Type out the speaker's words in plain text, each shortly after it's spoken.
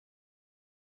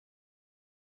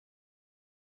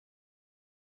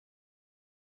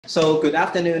So good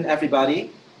afternoon,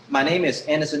 everybody. My name is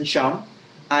Anderson Shum.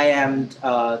 I am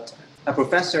a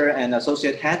professor and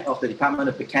associate head of the Department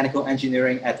of Mechanical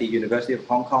Engineering at the University of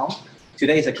Hong Kong.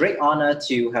 Today is a great honor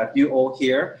to have you all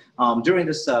here. During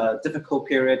this difficult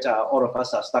period, all of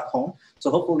us are stuck home.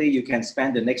 So hopefully you can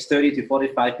spend the next 30 to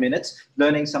 45 minutes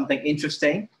learning something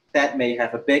interesting that may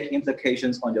have a big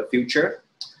implications on your future.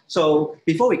 So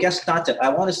before we get started, I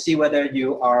want to see whether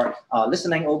you are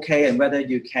listening okay and whether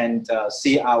you can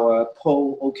see our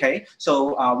poll okay.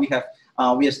 So we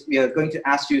are going to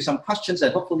ask you some questions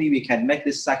and hopefully we can make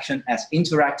this section as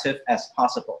interactive as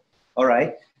possible. All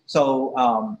right, so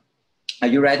are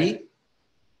you ready?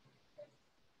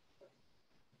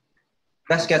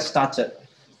 Let's get started.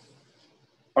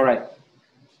 All right,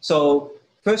 so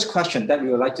first question that we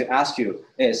would like to ask you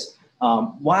is,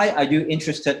 why are you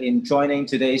interested in joining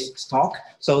today's talk?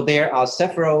 So there are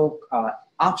several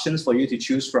options for you to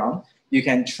choose from. You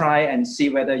can try and see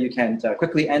whether you can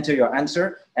quickly enter your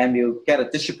answer and we'll get a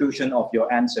distribution of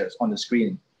your answers on the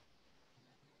screen.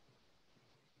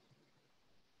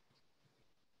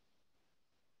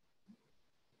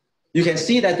 You can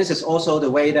see that this is also the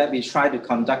way that we try to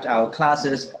conduct our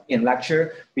classes in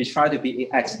lecture. We try to be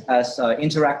as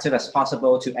interactive as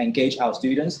possible to engage our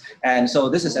students. And so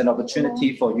this is an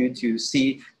opportunity for you to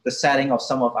see the setting of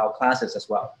some of our classes as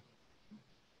well.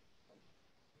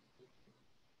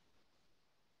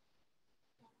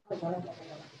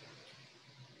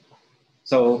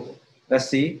 So let's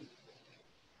see.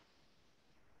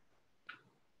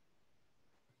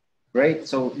 Great,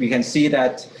 so we can see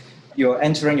that you're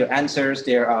entering your answers.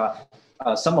 There are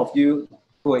some of you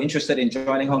who are interested in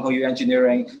joining HKU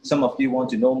Engineering. Some of you want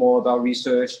to know more about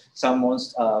research. Some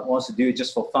wants to do it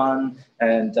just for fun.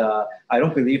 And I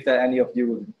don't believe that any of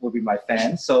you will be my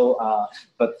fans. So,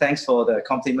 but thanks for the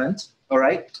compliment. All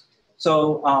right.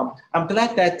 So I'm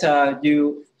glad that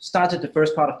you started the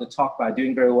first part of the talk by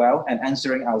doing very well and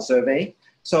answering our survey.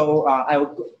 So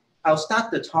I'll start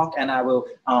the talk and I will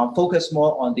focus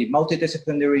more on the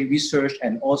multidisciplinary research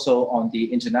and also on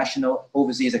the international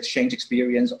overseas exchange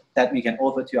experience that we can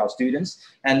offer to our students.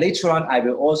 And later on, I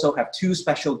will also have two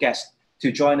special guests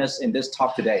to join us in this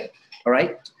talk today. All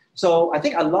right. So I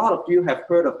think a lot of you have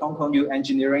heard of HKU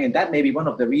Engineering, and that may be one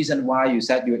of the reasons why you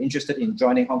said you're interested in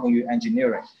joining HKU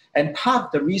Engineering. And part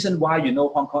of the reason why you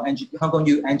know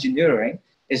HKU Engineering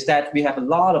is that we have a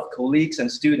lot of colleagues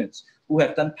and students who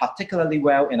have done particularly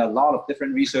well in a lot of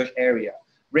different research areas,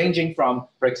 ranging from,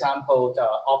 for example, the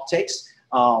optics,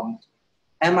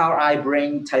 MRI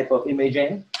brain type of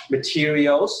imaging,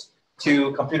 materials,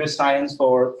 to computer science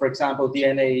for example,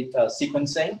 DNA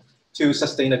sequencing, to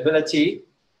sustainability,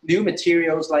 new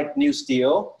materials like new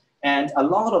steel, and a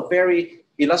lot of very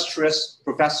illustrious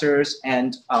professors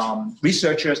and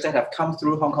researchers that have come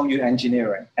through HKU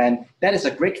Engineering. And that is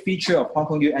a great feature of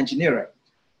HKU Engineering.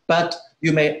 But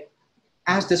you may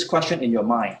ask this question in your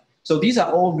mind. So these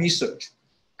are all research.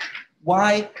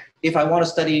 Why, if I want to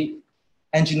study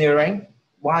engineering,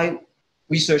 why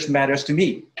research matters to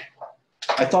me?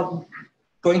 I thought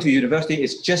going to university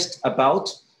is just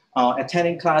about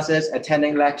attending classes,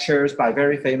 attending lectures by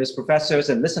very famous professors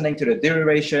and listening to the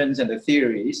derivations and the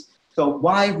theories. So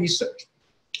why research?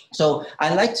 So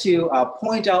I'd like to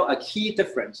point out a key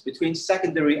difference between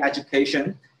secondary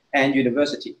education and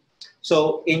university.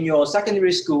 So in your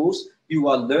secondary schools, you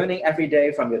are learning every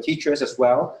day from your teachers as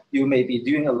well. You may be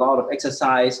doing a lot of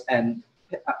exercise and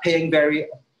paying very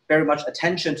much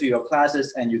attention to your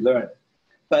classes and you learn.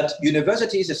 But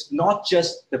universities is not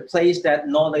just the place that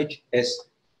knowledge is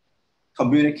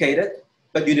communicated,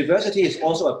 but university is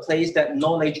also a place that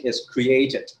knowledge is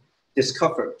created,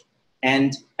 discovered,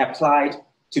 and applied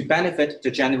to benefit the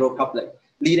general public,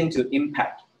 leading to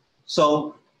impact.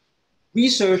 So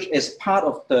research is part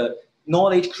of the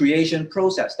knowledge creation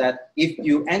process that if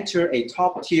you enter a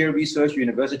top-tier research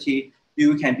university,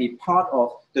 you can be part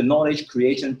of the knowledge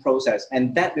creation process,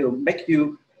 and that will make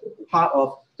you part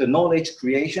of the knowledge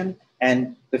creation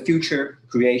and the future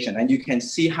creation. And you can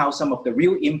see how some of the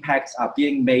real impacts are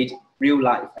being made real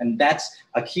life, and that's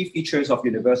a key features of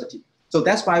university. So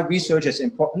that's why research is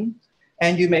important.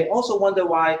 And you may also wonder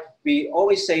why we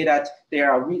always say that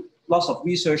there are lots of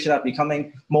research that are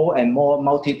becoming more and more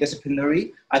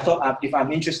multidisciplinary. I thought if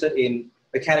I'm interested in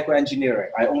mechanical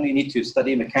engineering, I only need to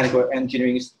study mechanical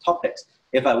engineering topics.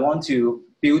 If I want to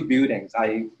build buildings,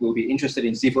 I will be interested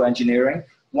in civil engineering.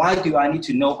 Why do I need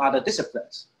to know other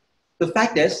disciplines? The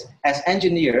fact is, as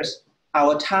engineers,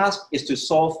 our task is to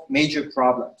solve major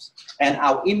problems, and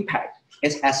our impact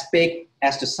is as big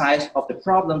as the size of the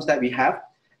problems that we have.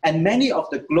 And many of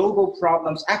the global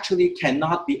problems actually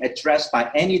cannot be addressed by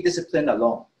any discipline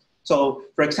alone. So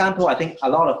for example, I think a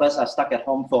lot of us are stuck at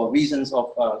home for reasons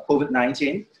of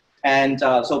COVID-19. And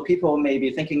so people may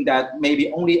be thinking that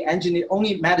maybe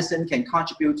only medicine can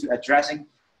contribute to addressing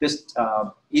this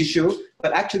issue,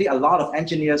 but actually a lot of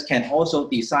engineers can also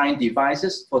design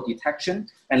devices for detection.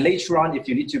 And later on, if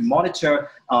you need to monitor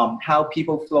how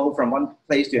people flow from one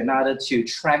place to another to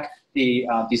track the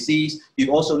disease,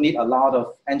 you also need a lot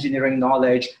of engineering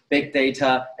knowledge, big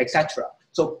data, etc.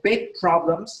 So big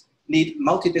problems need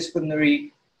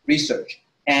multidisciplinary research.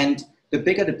 And the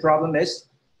bigger the problem is,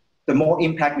 the more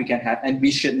impact we can have. And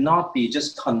we should not be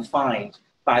just confined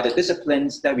by the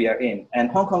disciplines that we are in.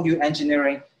 And Hong Kong U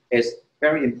Engineering is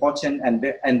very important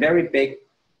and very big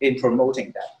in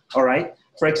promoting that, all right?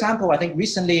 For example, I think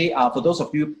recently, for those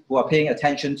of you who are paying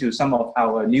attention to some of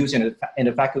our news in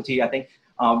the faculty, I think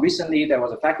recently there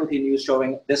was a faculty news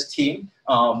showing this team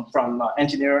from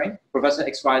engineering, Professor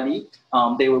XY Lee.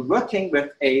 They were working with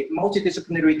a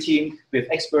multidisciplinary team with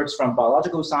experts from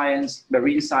biological science,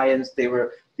 marine science. They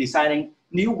were designing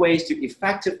new ways to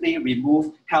effectively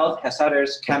remove health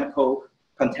hazardous chemical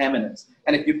contaminants.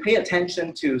 And if you pay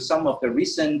attention to some of the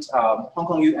recent Hong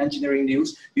Kong U Engineering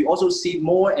news, you also see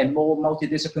more and more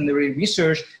multidisciplinary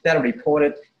research that are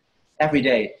reported every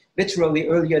day. Literally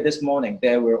earlier this morning,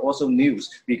 there were also news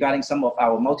regarding some of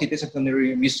our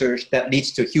multidisciplinary research that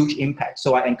leads to huge impact.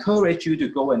 So I encourage you to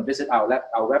go and visit our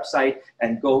website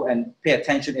and go and pay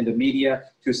attention in the media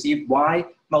to see why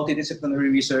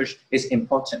multidisciplinary research is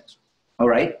important, all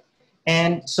right?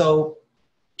 And so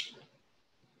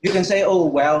you can say, oh,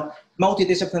 well,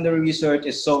 multidisciplinary research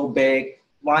is so big.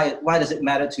 Why does it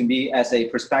matter to me as a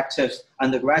prospective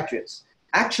undergraduate?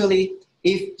 Actually,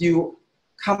 if you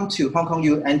come to Hong Kong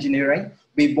U Engineering,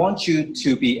 we want you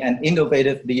to be an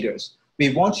innovative leader.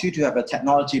 We want you to have a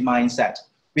technology mindset.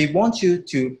 We want you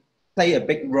to play a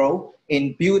big role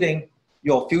in building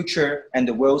your future and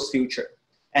the world's future.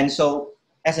 And so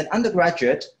as an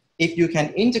undergraduate, if you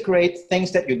can integrate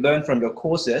things that you learn from your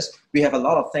courses, we have a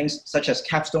lot of things such as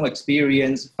capstone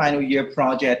experience, final year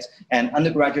projects, and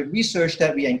undergraduate research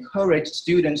that we encourage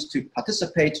students to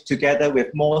participate together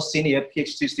with more senior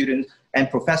PhD students and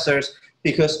professors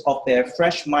because of their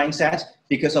fresh mindset,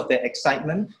 because of their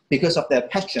excitement, because of their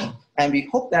passion. And we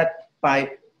hope that by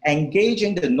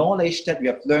engaging the knowledge that we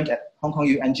have learned at Hong Kong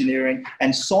U Engineering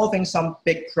and solving some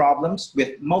big problems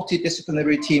with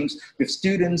multidisciplinary teams, with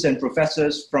students and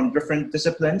professors from different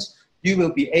disciplines, you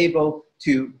will be able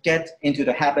to get into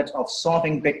the habit of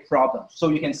solving big problems. So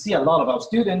you can see a lot of our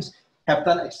students have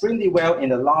done extremely well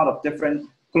in a lot of different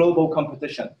global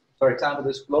competition. For example,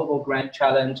 this Global Grand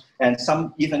Challenge, and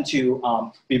some even to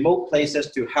remote places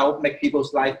to help make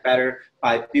people's life better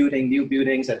by building new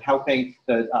buildings and helping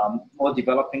the more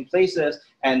developing places.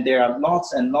 And there are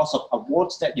lots and lots of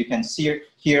awards that you can see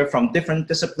here from different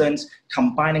disciplines,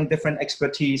 combining different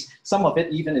expertise. Some of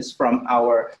it even is from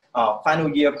our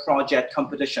final year project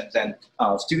competitions, and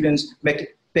students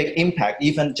make big impact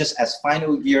even just as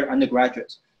final year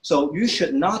undergraduates. So you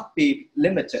should not be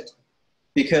limited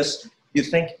because you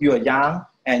think you are young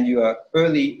and you are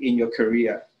early in your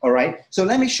career, all right? So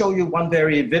let me show you one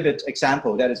very vivid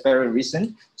example that is very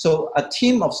recent. So a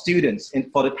team of students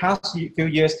for the past few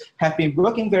years have been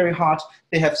working very hard.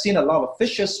 They have seen a lot of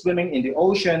fishes swimming in the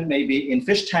ocean, maybe in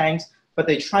fish tanks, but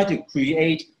they try to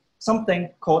create something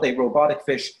called a robotic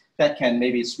fish that can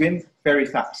maybe swim very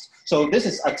fast. So this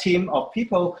is a team of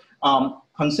people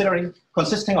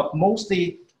consisting of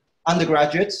mostly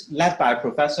undergraduates led by a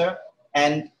professor,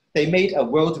 and they made a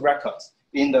world record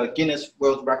in the Guinness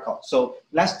World Record. So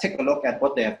let's take a look at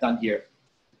what they have done here.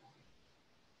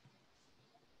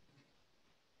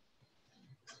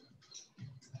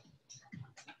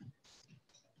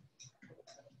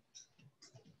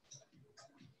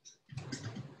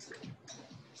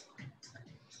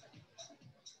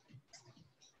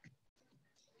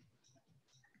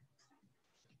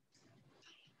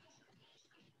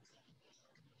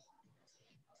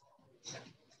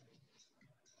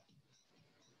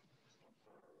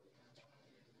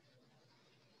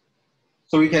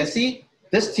 So you can see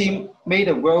this team made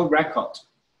a world record.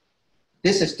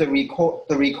 This is the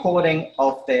recording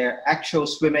of their actual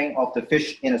swimming of the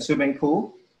fish in a swimming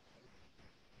pool.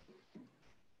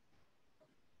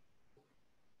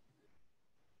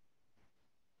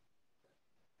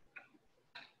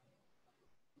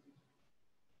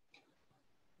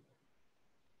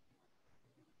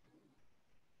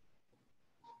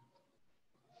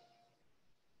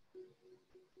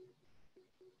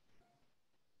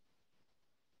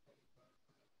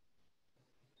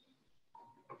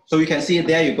 So you can see,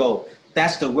 there you go.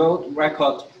 That's the world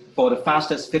record for the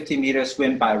fastest 50-meter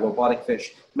swim by a robotic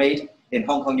fish, made in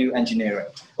HKU Engineering.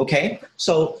 Okay,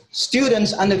 so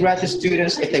students, undergraduate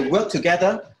students, if they work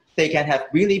together, they can have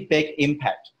really big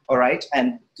impact, all right,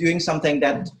 and doing something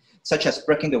that, such as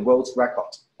breaking the world's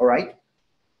record, all right?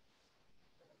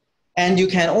 And you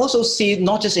can also see,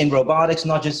 not just in robotics,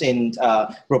 not just in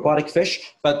robotic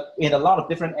fish, but in a lot of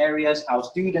different areas, our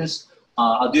students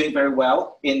are doing very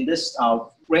well in this,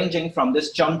 ranging from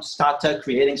this jump starter,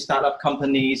 creating startup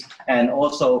companies, and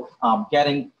also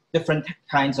getting different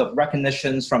kinds of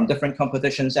recognitions from different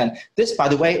competitions. And this, by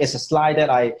the way, is a slide that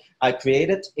I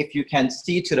created. If you can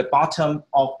see to the bottom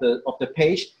of the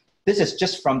page, this is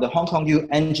just from the HKU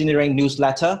Engineering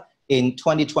newsletter in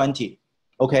 2020.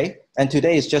 Okay, and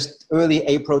today is just early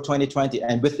April 2020,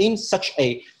 and within such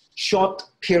a short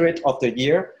period of the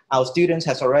year, our students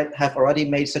have already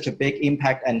made such a big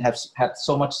impact and have had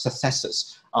so much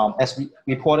successes. As we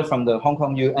reported from the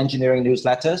HKU Engineering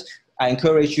newsletters, I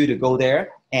encourage you to go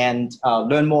there and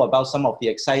learn more about some of the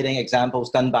exciting examples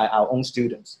done by our own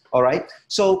students. All right,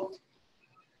 so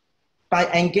by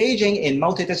engaging in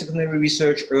multidisciplinary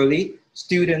research early,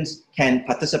 students can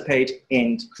participate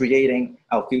in creating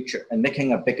our future and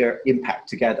making a bigger impact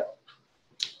together.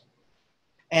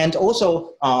 And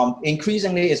also,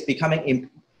 increasingly, it's becoming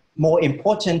more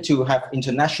important to have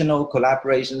international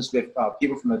collaborations with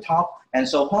people from the top. And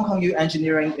so HKU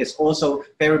Engineering is also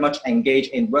very much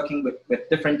engaged in working with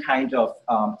different kinds of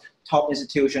top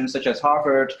institutions such as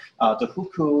Harvard, the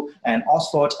HKU, and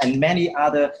Oxford, and many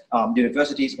other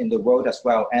universities in the world as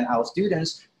well. And our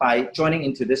students, by joining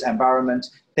into this environment,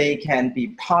 they can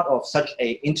be part of such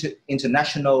a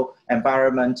international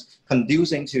environment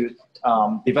conducive to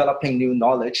developing new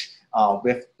knowledge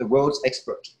with the world's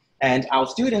experts. And our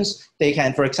students, they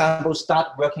can, for example,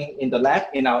 start working in the lab,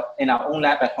 in our own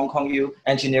lab at HKU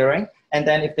Engineering. And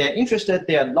then if they're interested,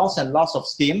 there are lots and lots of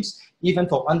schemes, even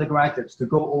for undergraduates to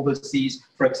go overseas,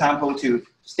 for example, to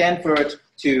Stanford,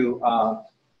 to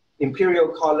Imperial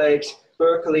College,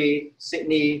 Berkeley,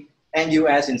 Sydney,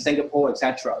 NUS in Singapore,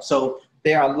 etc. So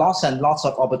there are lots and lots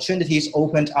of opportunities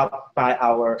opened up by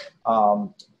our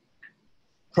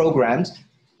programs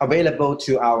available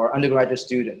to our undergraduate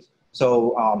students.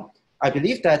 So I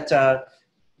believe that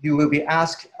you will be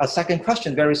asked a second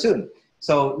question very soon.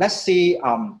 So let's see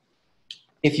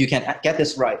if you can get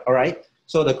this right, all right?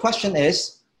 So the question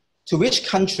is, to which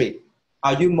country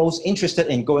are you most interested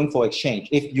in going for exchange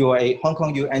if you are a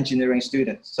HKU Engineering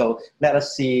student? So let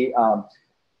us see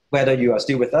whether you are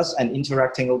still with us and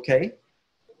interacting okay.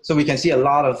 So we can see a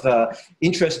lot of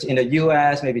interest in the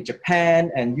US, maybe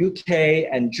Japan and UK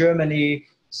and Germany,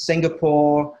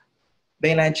 Singapore,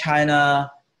 mainland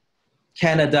China,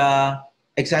 Canada,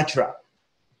 etc.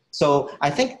 So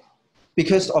I think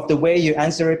because of the way you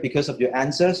answer it, because of your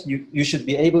answers, you should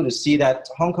be able to see that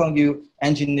HKU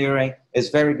Engineering is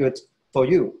very good for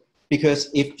you. Because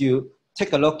if you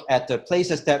take a look at the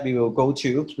places that we will go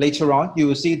to later on, you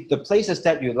will see the places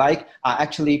that you like are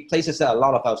actually places that a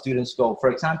lot of our students go. For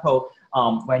example,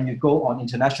 when you go on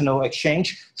international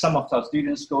exchange, some of our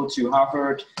students go to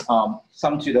Harvard,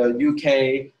 some to the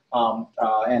UK,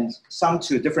 and some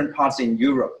to different parts in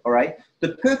Europe, all right?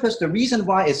 The reason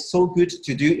why it's so good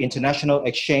to do international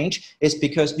exchange is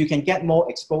because you can get more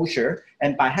exposure,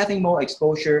 and by having more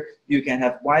exposure, you can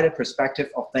have wider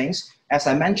perspective of things. As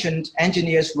I mentioned,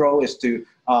 engineers' role is to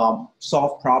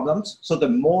solve problems. So the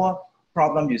more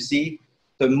problem you see,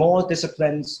 the more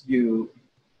disciplines you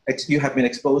have been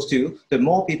exposed to, the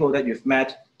more people that you've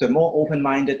met, the more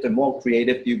open-minded, the more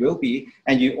creative you will be.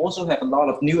 And you also have a lot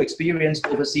of new experience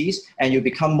overseas, and you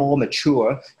become more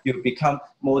mature, you become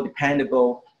more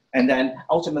dependable. And then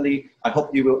ultimately, I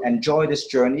hope you will enjoy this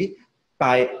journey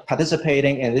by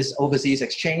participating in this overseas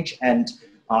exchange and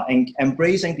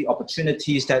embracing the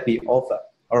opportunities that we offer,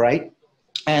 all right?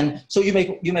 And so you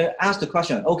may ask the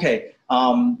question, okay,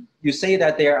 you say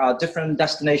that there are different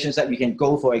destinations that we can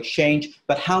go for exchange,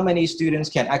 but how many students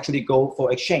can actually go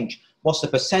for exchange? What's the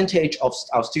percentage of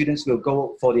our students will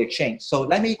go for the exchange? So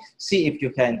let me see if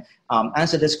you can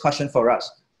answer this question for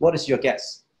us. What is your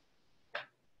guess?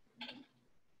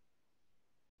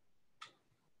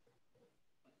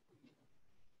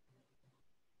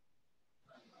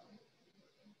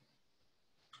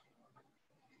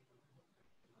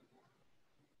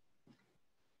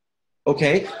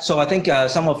 Okay, so I think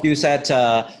some of you said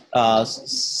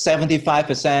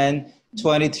 75%,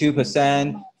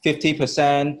 22%,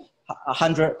 50%,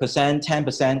 100%,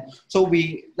 10%. So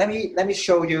let me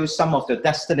show you some of the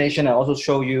destination and also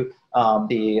show you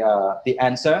the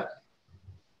answer.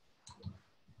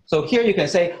 So here you can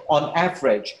say on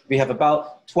average, we have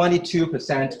about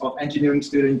 22% of engineering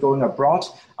students going abroad.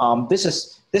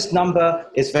 This number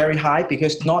is very high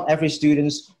because not every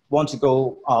student want to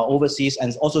go overseas,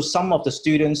 and also some of the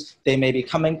students, they may be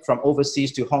coming from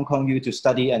overseas to Hong Kong U to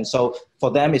study, and so for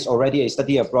them it's already a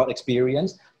study abroad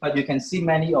experience. But you can see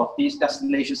many of these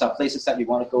destinations are places that we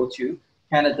want to go to: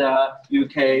 Canada,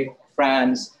 UK,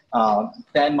 France,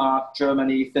 Denmark,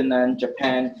 Germany, Finland,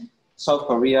 Japan, South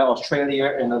Korea,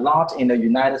 Australia, and a lot in the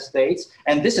United States.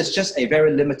 And this is just a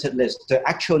very limited list. The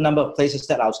actual number of places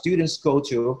that our students go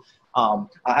to are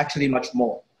actually much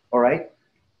more, all right?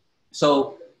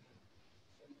 So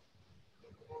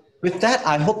with that,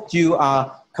 I hope you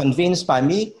are convinced by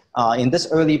me in this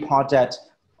early part that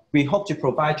we hope to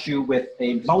provide you with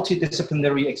a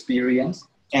multidisciplinary experience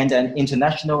and an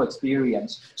international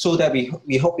experience, so that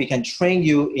we hope we can train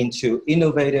you into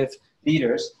innovative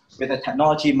leaders with a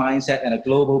technology mindset and a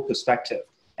global perspective.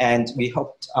 And we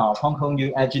hope Hong Kong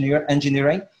U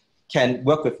Engineering can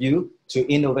work with you to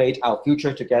innovate our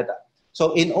future together.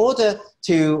 So in order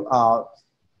to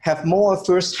have more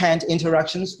first-hand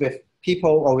interactions with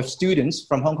people or with students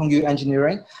from Hong Kong U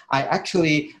Engineering, I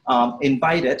actually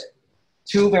invited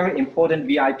two very important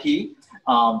VIP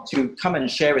to come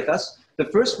and share with us. The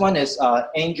first one is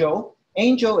Angel.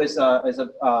 Angel is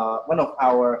one of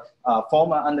our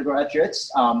former undergraduates.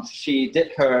 She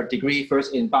did her degree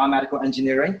first in biomedical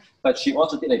engineering, but she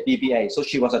also did a BBA. So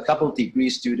she was a double degree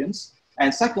student.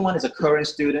 And second one is a current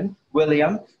student,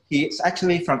 William. He is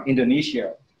actually from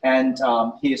Indonesia. And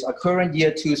he is a current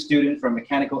year 2 student from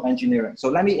mechanical engineering. So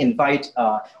let me invite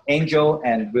Angel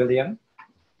and William.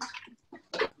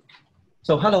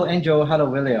 So hello, Angel. Hello,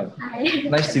 William. Hi.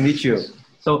 Nice to meet you.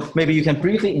 So maybe you can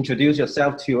briefly introduce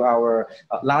yourself to our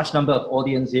large number of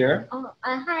audience here.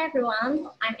 Hi, everyone.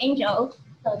 I'm Angel.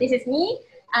 So this is me.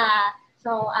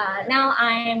 Now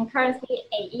I'm currently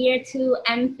a year 2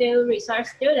 MPhil research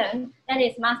student, that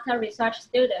is master research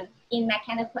student in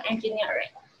mechanical engineering.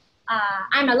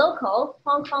 I'm a local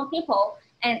Hong Kong people,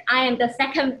 and I am the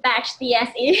second batch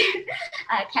DSE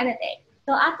candidate.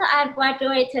 So after I've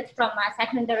graduated from my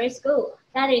secondary school,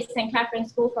 that is St. Catherine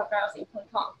School for Girls in Hong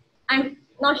Kong. I'm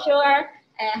not sure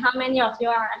how many of you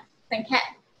are St.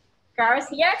 Cat girls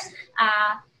here.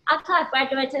 After I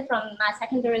graduated from my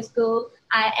secondary school,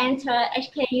 I entered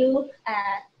HKU,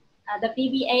 the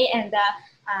BBA and the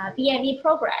BME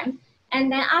program.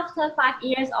 And then after 5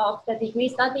 years of the degree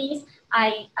studies,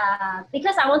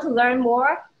 because I want to learn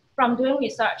more from doing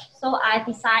research, so I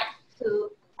decided to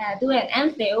do an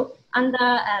MPhil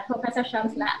under Professor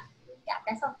Shum's lab. Yeah,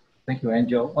 that's all. Thank you,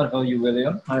 Angel. What about you,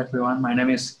 William? Hi, everyone. My name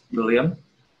is William.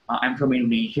 I'm from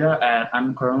Indonesia, and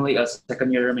I'm currently a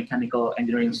second-year mechanical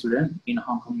engineering student in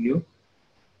Hong Kong U.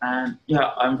 And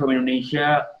yeah, I'm from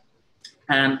Indonesia,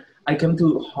 and I came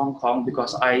to Hong Kong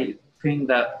because I think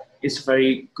that it's a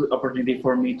very good opportunity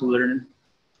for me to learn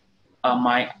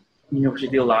my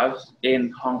university life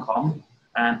in Hong Kong,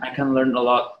 and I can learn a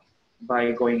lot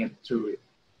by going through it.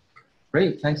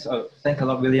 Great, thanks. Thanks a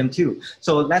lot, William, too.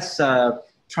 So let's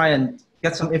try and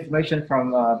get some information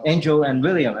from Angel and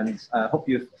William, and hope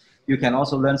you can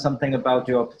also learn something about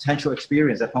your potential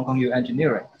experience at Hong Kong U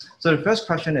Engineering. So the first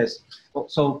question is,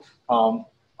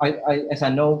 as I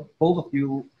know, both of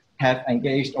you have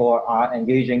engaged or are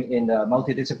engaging in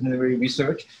multidisciplinary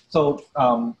research. So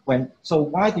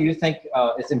why do you think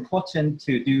it's important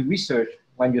to do research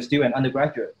when you're still an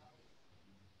undergraduate?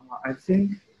 I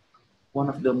think one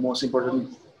of the most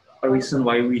important reason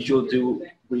why we should do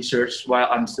research while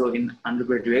I'm still in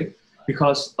undergraduate,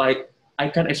 because like I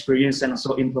can experience and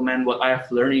also implement what I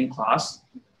have learned in class.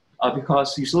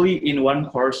 Because usually in one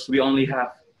course we only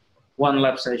have 1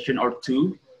 lab session or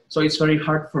 2, so it's very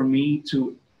hard for me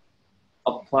to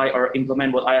apply or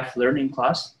implement what I have learned in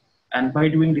class. And by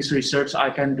doing this research, I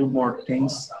can do more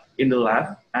things in the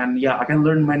lab, and yeah, I can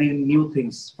learn many new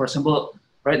things. For example,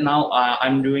 right now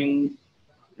I'm doing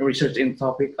research in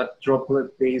topic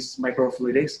droplet-based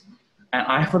microfluidics, and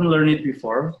I haven't learned it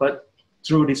before, but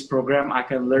through this program I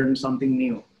can learn something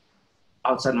new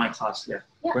outside my class. Yeah,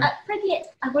 I pretty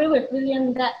agree with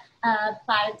William that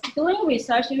by doing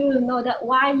research you will know that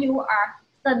why you are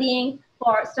studying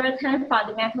for certain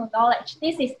fundamental knowledge.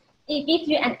 It gives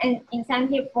you an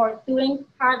incentive for doing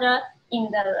harder in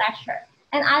the lecture.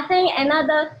 And I think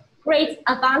another great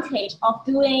advantage of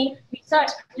doing research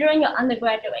during your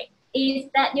undergraduate is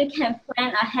that you can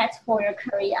plan ahead for your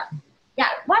career. Yeah,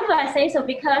 why do I say so?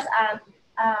 Because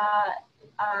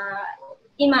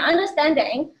in my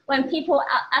understanding, when people,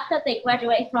 after they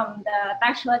graduate from the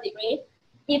bachelor degree,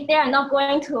 if they are not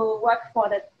going to work for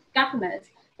the government,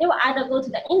 they will either go to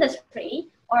the industry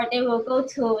or they will go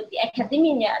to the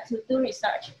academia to do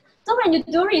research. So when you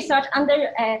do research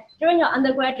during your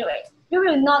undergraduate, you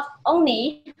will not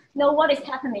only know what is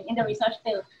happening in the research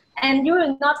field, And you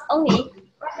will not only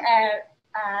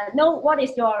know what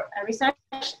is your research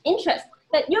interest,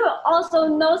 but you will also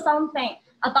know something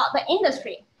about the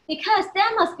industry, because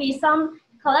there must be some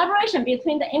collaboration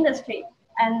between the industry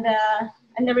and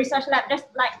the research lab, just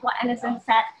like what Anderson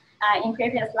said in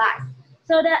previous slides.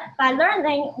 So that by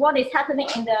learning what is happening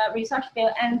in the research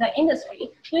field and the industry,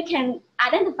 you can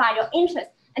identify your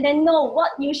interests and then know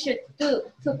what you should do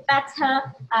to better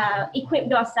equip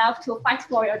yourself to fight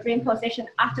for your dream position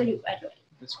after you graduate.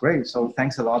 That's great. So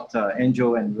thanks a lot,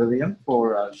 Angel and William,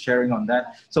 for sharing on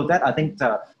that. So that, I think,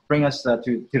 brings us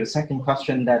to the second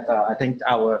question that I think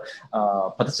our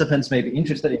participants may be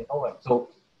interested in knowing. So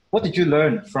what did you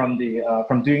learn from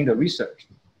doing the research?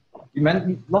 You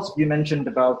mentioned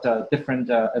about different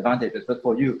advantages, but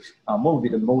for you, what would be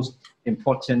the most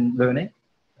important learning?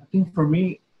 I think for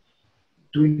me,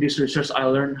 doing this research, I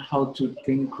learned how to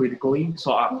think critically,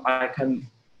 so I can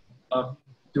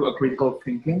do a critical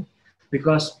thinking.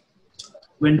 Because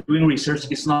when doing research,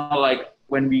 it's not like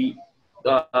when we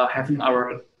having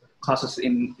our classes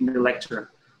in the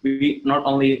lecture. We not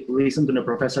only listen to the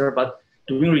professor, but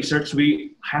doing research,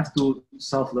 we have to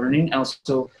self-learning, and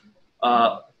also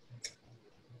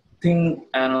think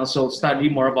and also study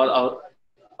more about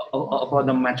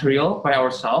the material by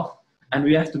ourselves, and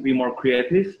we have to be more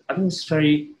creative. I think it's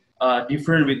very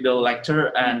different with the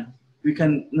lecture, and we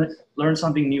can learn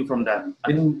something new from that.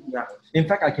 I think, yeah. In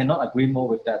fact, I cannot agree more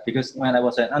with that, because when I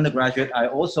was an undergraduate, I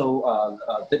also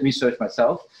did research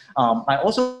myself. I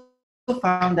also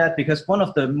found that because one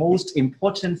of the most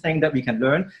important things that we can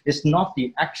learn is not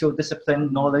the actual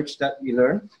discipline knowledge that we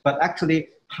learn, but actually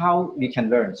how we can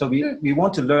learn. So we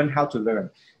want to learn how to learn.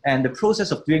 And the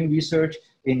process of doing research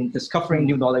in discovering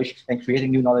new knowledge and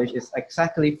creating new knowledge is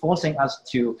exactly forcing us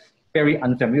to very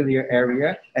unfamiliar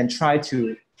area and try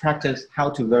to practice how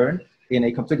to learn in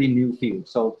a completely new field.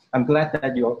 So I'm glad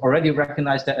that you already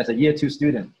recognize that as a year 2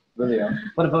 student. William,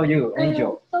 what about you,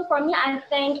 Angel? So for me, I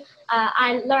think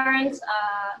I learned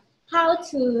how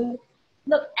to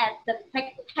look at the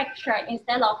picture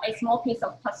instead of a small piece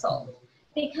of puzzle.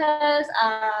 Because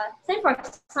say for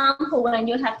example, when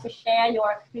you have to share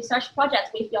your research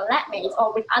project with your lab mates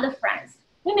or with other friends,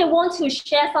 you may want to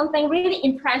share something really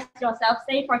impress yourself.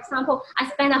 Say for example, I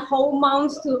spent a whole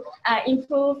month to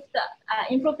improve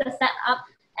the setup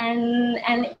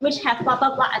and which have blah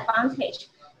blah blah advantage.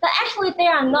 But actually they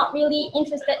are not really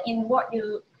interested in what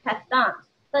you have done,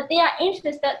 but they are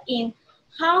interested in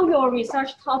how your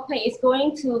research topic is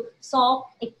going to solve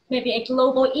maybe a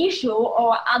global issue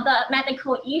or other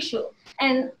medical issue,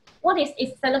 and what is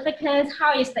its significance,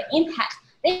 how is the impact.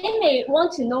 They may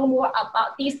want to know more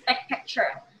about this big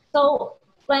picture. So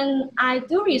when I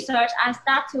do research, I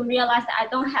start to realize that I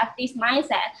don't have this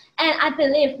mindset. And I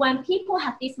believe when people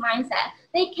have this mindset,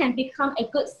 they can become a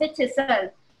good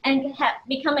citizen and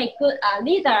become a good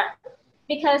leader,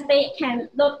 because they can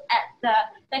look at the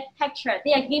big picture.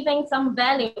 They are giving some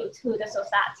value to the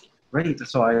society. Great.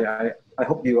 So I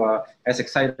hope you are as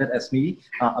excited as me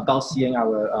about seeing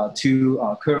our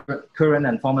 2 current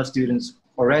and former students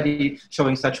already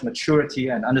showing such maturity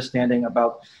and understanding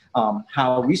about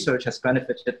how research has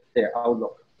benefited their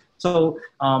outlook. So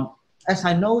as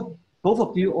I know, both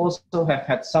of you also have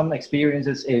had some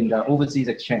experiences in the overseas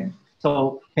exchange.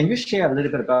 So can you share a little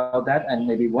bit about that, and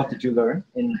maybe what did you learn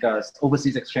in the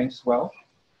overseas exchange as well?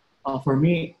 For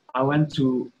me, I went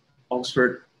to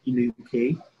Oxford in the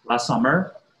UK last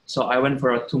summer. So I went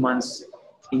for a 2 months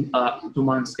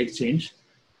exchange.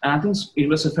 And I think it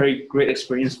was a very great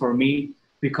experience for me,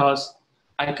 because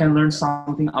I can learn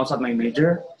something outside my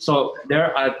major. So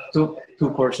there I took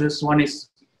 2 courses. One is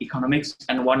economics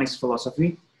and one is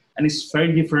philosophy. And it's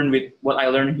very different with what I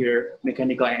learned here,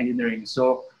 mechanical engineering.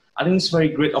 So I think it's a very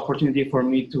great opportunity for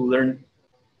me to learn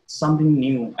something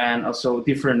new and also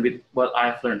different with what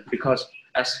I've learned. Because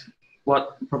as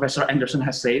what Professor Anderson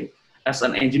has said, as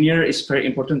an engineer, it's very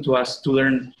important to us to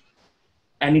learn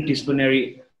any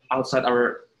disciplinary outside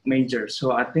our major.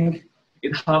 So I think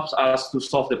it helps us to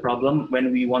solve the problem.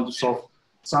 When we want to solve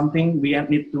something, we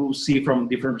need to see from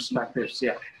different perspectives.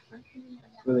 Yeah.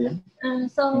 William?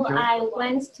 So I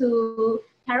went to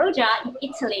Perugia in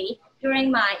Italy during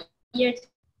my year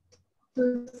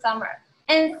 2 summer.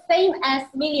 And same as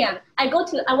William, I went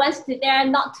to there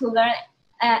not to learn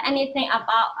anything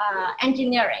about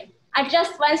engineering. I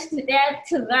just went to there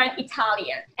to learn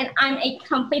Italian, and I'm a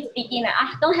complete beginner.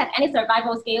 I don't have any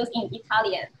survival skills in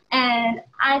Italian. And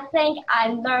I think I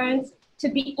learned to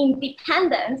be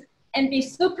independent and be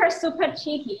super, super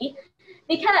cheeky,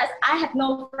 because I have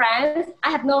no friends, I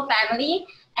have no family,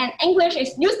 and English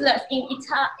is useless in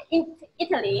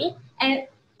Italy. And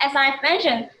as I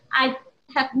mentioned, I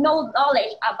have no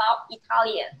knowledge about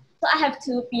Italian. So I have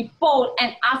to be bold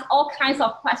and ask all kinds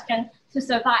of questions to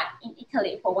survive in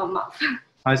Italy for 1 month.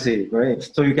 I see, great.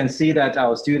 So you can see that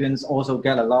our students also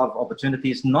get a lot of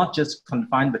opportunities, not just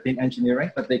confined within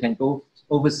engineering, but they can go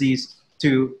overseas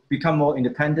to become more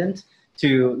independent,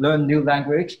 to learn new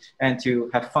language, and to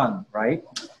have fun, right?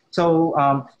 So,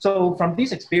 so from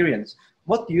this experience,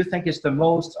 what do you think is the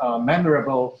most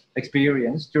memorable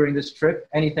experience during this trip?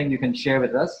 Anything you can share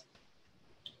with us?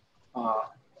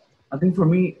 I think for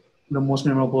me, the most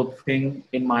memorable thing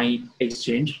in my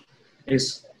exchange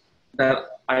is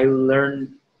that I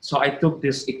learned, so I took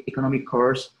this economic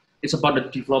course. It's about the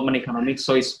development economics.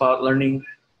 So it's about learning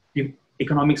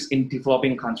economics in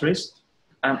developing countries.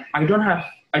 And I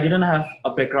didn't have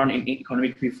a background in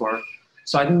economics before.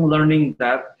 So I think learning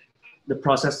that, the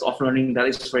process of learning that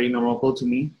is very memorable to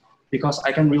me because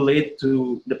I can relate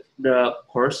to the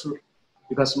course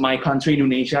because my country,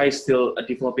 Indonesia, is still a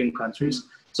developing country.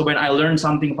 So when I learn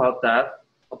something about that,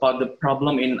 about the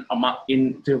problem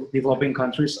in developing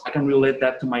countries, I can relate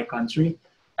that to my country.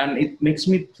 And it makes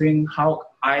me think how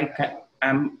I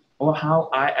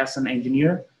as an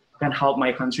engineer can help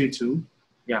my country too.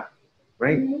 Yeah.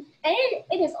 Great. And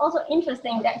it is also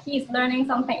interesting that he is learning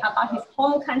something about his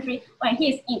home country when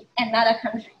he is in another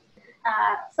country.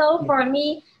 So for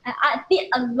me, I did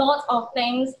a lot of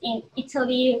things in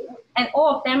Italy, and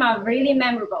all of them are really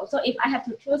memorable. So if I have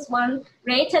to choose one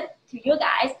related to you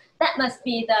guys, that must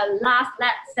be the last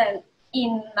lesson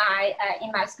in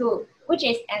my school, which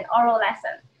is an oral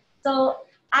lesson. So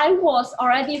I was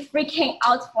already freaking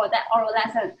out for that oral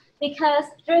lesson because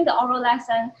during the oral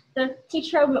lesson, the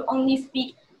teacher will only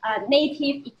speak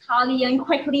native Italian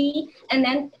quickly, and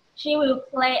then she will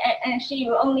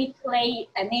only play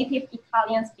a native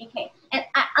Italian speaking, and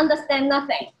I understand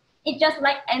nothing. It's just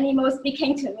like animals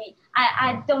speaking to me.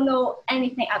 I don't know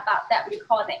anything about that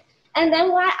recording. And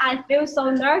then why I feel so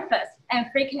nervous and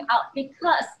freaking out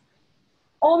because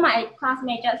all my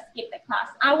classmates just skipped the class.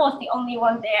 I was the only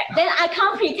one there. Then I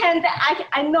can't pretend that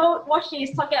I know what she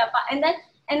is talking about. And then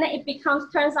it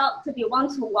turns out to be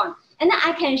one-to-one. And then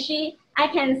I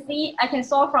can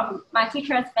saw from my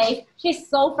teacher's face, she's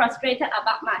so frustrated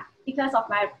because of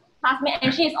my classmate.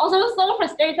 And she's also so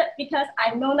frustrated because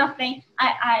I know nothing.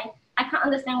 I can't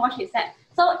understand what she said.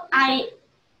 So I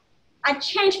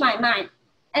changed my mind.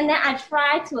 And then I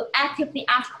try to actively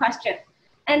ask questions.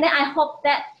 And then I hope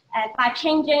that by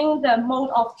changing the mode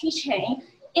of teaching,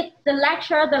 the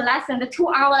lesson, the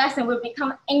 2-hour lesson will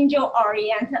become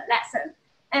angel-oriented lesson.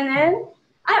 And then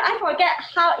I forget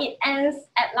how it ends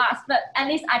at last, but at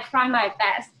least I try my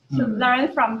best to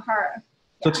learn from her.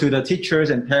 So to the teachers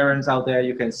and parents out there,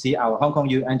 you can see our Hong Kong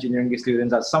U Engineering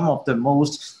students are some of the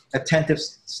most attentive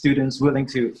students willing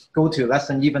to go to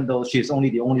lesson, even though she's only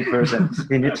the only person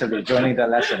in Italy joining the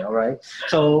lesson, all right?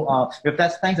 So with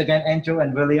that, thanks again, Angel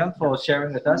and William, for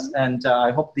sharing with us. And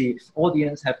I hope the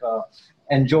audience have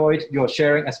enjoyed your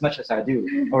sharing as much as I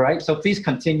do, all right? So please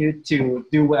continue to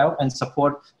do well and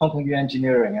support Hong Kong U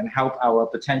Engineering and help our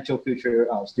potential future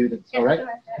students, all right?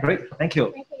 Great, thank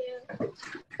you. Thank you.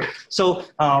 So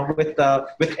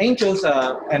with Angel's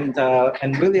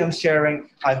and William's sharing,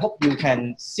 I hope you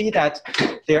can see that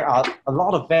there are a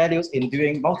lot of values in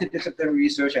doing multidisciplinary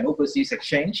research and overseas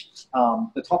exchange,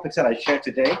 the topics that I shared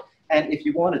today. And if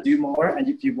you want to do more, and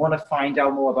if you want to find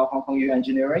out more about Hong Kong U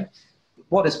Engineering,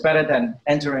 what is better than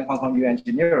entering Hong Kong U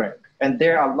Engineering? And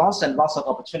there are lots and lots of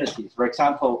opportunities. For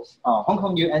example, Hong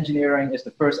Kong U Engineering is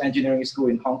the first engineering school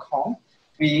in Hong Kong.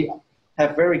 We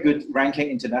have very good ranking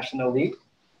internationally.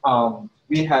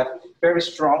 We have very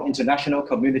strong international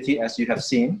community, as you have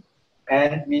seen.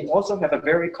 And we also have a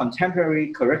very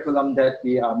contemporary curriculum that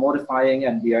we are modifying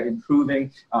and we are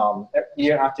improving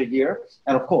year after year.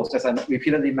 And of course, as I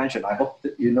repeatedly mentioned, I hope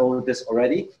that you know this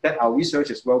already, that our research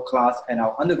is world-class and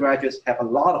our undergraduates have a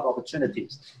lot of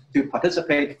opportunities to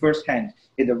participate firsthand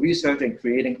in the research and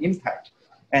creating impact.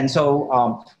 And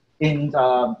so in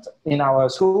our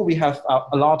school, we have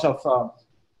a lot of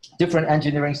different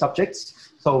engineering subjects.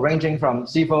 So ranging from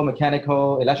civil,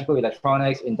 mechanical, electrical,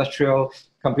 electronics, industrial,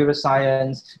 computer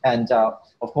science, and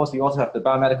of course, we also have the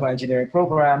biomedical engineering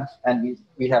program, and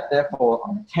we have therefore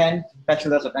 10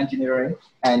 bachelors of engineering,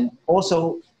 and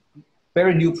also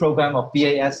very new program of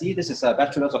BASE. This is a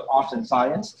Bachelor's of Arts and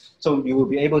Science. So you will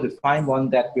be able to find one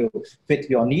that will fit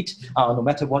your need, no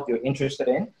matter what you're interested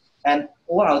in. And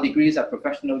all our degrees are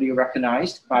professionally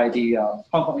recognized by the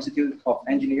Hong Kong Institute of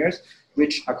Engineers,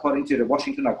 which, according to the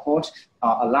Washington Accord,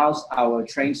 allows our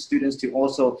trained students to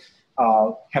also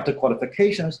have the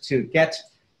qualifications to get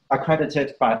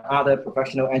accredited by other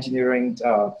professional engineering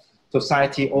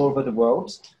society all over the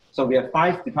world. So we have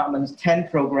 5 departments, 10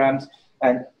 programs,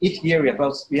 and each year we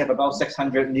have about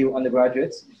 600 new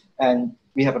undergraduates, and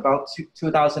we have about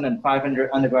 2,500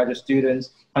 undergraduate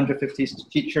students, 150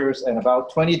 teachers, and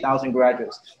about 20,000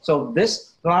 graduates. So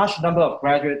this large number of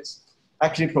graduates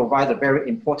actually provides a very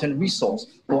important resource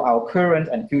for our current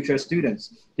and future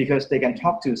students, because they can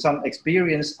talk to some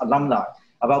experienced alumni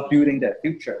about building their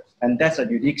future. And that's a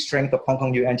unique strength of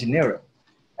HKU Engineering.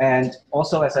 And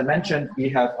also, as I mentioned, we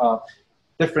have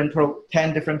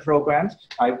 10 different programs.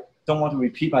 I don't want to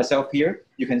repeat myself here.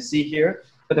 You can see here.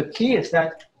 But the key is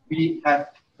that we have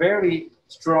very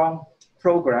strong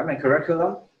program and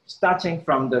curriculum, starting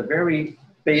from the very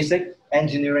basic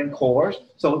engineering course.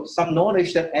 So some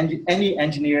knowledge that any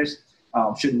engineers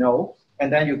should know.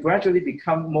 And then you gradually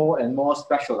become more and more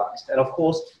specialized. And of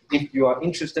course, if you are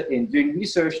interested in doing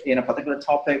research in a particular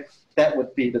topic, that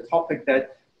would be the topic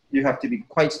that you have to be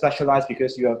quite specialized,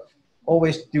 because you are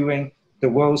always doing the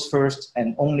world's first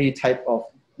and only type of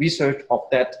research of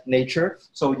that nature.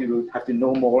 So you will have to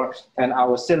know more. And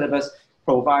our syllabus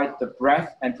provide the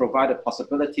breadth and provide the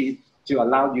possibility to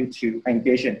allow you to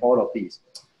engage in all of these.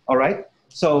 All right.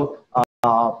 So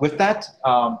with that,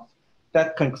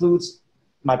 that concludes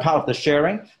my part of the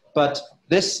sharing. But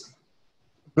this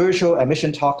virtual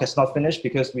admission talk is not finished,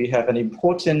 because we have an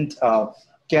important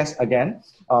guest again.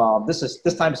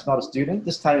 This time it's not a student.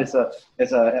 This time it's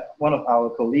one of our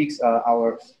colleagues,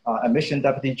 our admission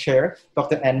deputy chair,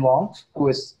 Dr. N. Wong, who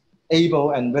is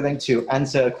able and willing to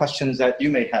answer questions that you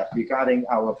may have regarding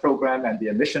our program and the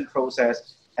admission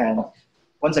process. And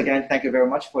once again, thank you very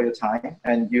much for your time,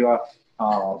 and you are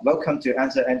welcome to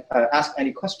answer and ask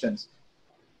any questions.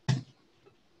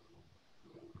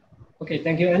 Okay,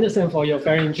 thank you, Anderson, for your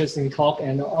very interesting talk,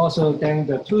 and also thank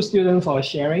the 2 students for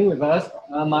sharing with us.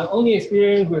 My only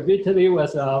experience with Italy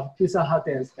was Pizza Hut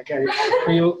and spaghetti.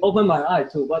 So you opened my eye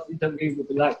to what Italy would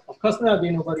be like. Of course,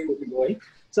 nobody would be going.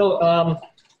 So,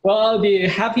 well, I'll be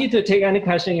happy to take any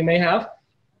question you may have.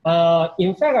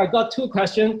 In fact, I got 2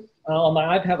 questions on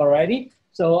my iPad already.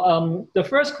 So the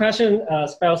first question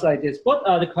spells like this: what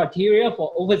are the criteria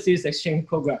for overseas exchange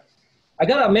program? I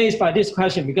got amazed by this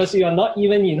question, because you are not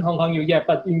even in Hong Kong yet,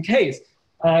 but in case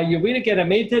you really get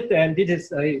amazed, and this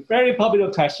is a very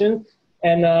popular question.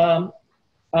 And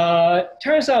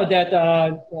turns out that,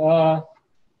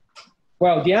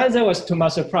 well, the answer was to my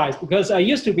surprise, because I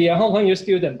used to be a Hong Kong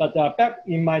student, but back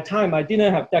in my time, I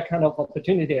didn't have that kind of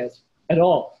opportunity at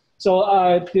all. So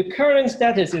the current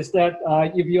status is that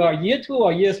if you are year 2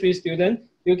 or year 3 student,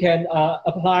 you can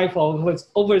apply for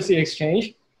overseas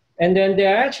exchange. And then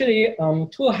there are actually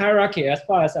 2 hierarchy, as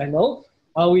far as I know.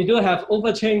 We do have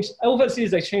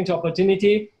overseas exchange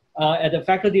opportunity at the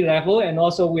faculty level, and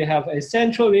also we have a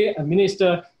centrally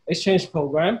administered exchange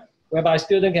program whereby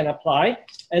students can apply.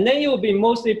 And then it will be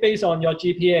mostly based on your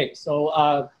GPA.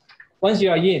 So once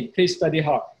you are in, please study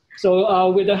hard.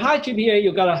 So with a high GPA,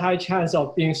 you got a high chance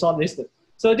of being shortlisted.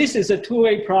 So this is a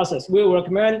 2-way process. We will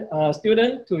recommend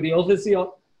students to the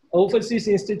overseas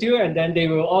institute, and then they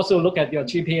will also look at your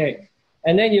GPA.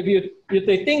 And then if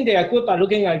they think they are good by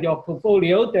looking at your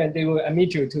portfolio, then they will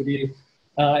admit you to the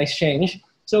exchange.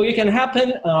 So it can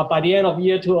happen by the end of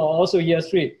year 2 or also year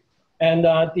 3. And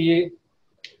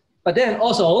but then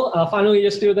also final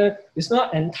year student is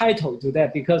not entitled to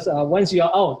that, because once you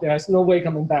are out, there's no way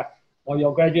coming back for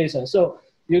your graduation. So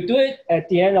you do it at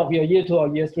the end of your year 2 or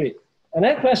year 3. And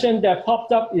that question that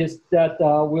popped up is that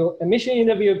will admission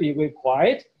interview be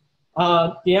required?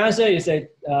 The answer is a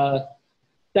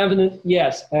definite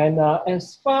yes. And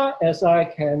as far as I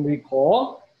can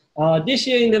recall, this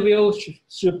year interview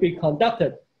should be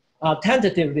conducted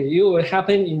tentatively. It will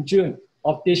happen in June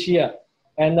of this year.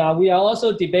 And we are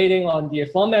also debating on the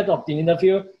format of the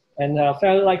interview, and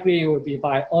fairly likely it will be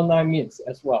by online means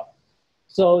as well.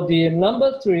 So the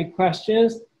number 3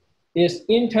 questions is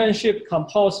internship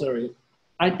compulsory?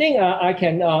 I think I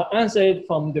can answer it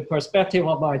from the perspective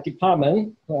of my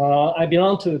department. I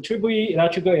belong to EEE,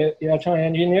 Electronic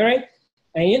Engineering,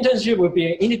 and internship will be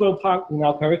an integral part in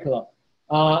our curriculum.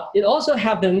 It also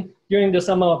happened during the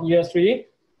summer of year 3.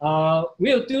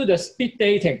 We'll do the speed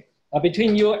dating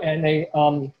between you and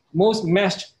a most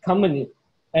matched company.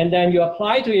 And then you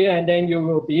apply to it, and then you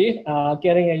will be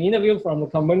getting an interview from the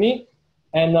company.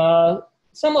 And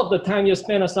some of the time you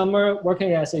spend a summer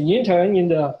working as an intern in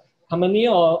the company,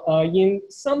 or in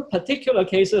some particular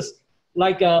cases,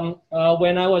 like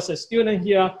when I was a student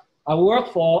here, I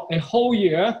worked for a whole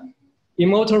year in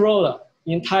Motorola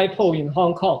in Tai Po in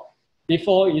Hong Kong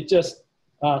before it just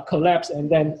collapsed and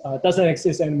then doesn't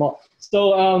exist anymore.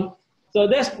 So, so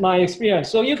that's my experience.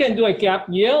 So you can do a gap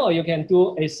year, or you can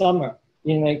do a summer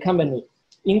in a company.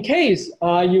 in case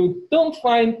you don't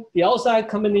find the outside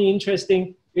company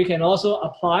interesting, you can also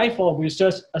apply for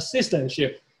research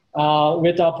assistantship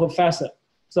with our professor.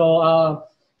 So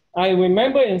I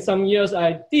remember in some years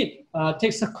I did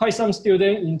take quite some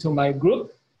students into my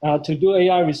group to do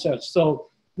AI research. So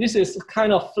this is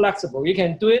kind of flexible. You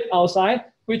can do it outside,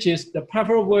 which is the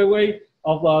preferable way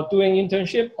of doing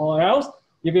internship, or else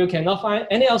if you cannot find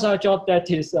any outside job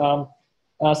that is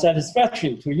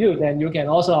satisfactory to you, then you can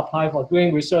also apply for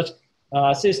doing research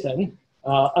assistant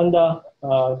under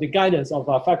the guidance of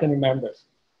our faculty members.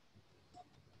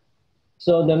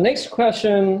 So the next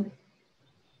question,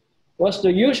 what's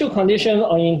the usual condition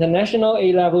on international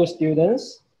A-level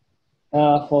students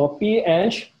for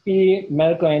B.Eng, B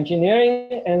medical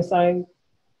engineering, and science?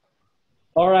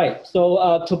 All right,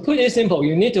 so to put it simple,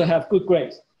 you need to have good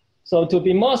grades. So to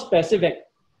be more specific,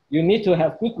 you need to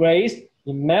have good grades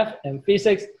in math and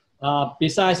physics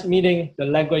besides meeting the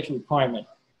language requirement.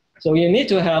 So you need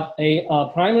to have a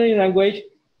primary language,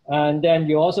 and then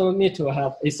you also need to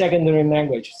have a secondary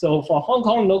language. So for Hong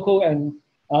Kong local and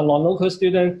non-local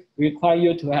students, require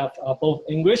you to have both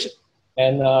English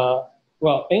and,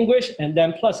 well, English and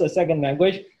then plus a second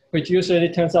language, which usually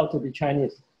turns out to be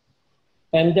Chinese.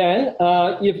 And then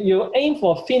if you aim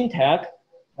for FinTech,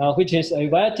 which is a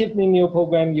relatively new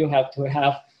program, you have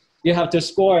to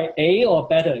score A or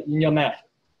better in your math.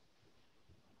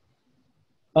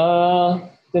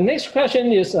 The next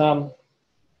question is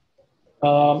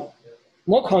more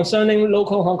concerning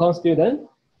local Hong Kong students.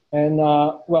 And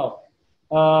well,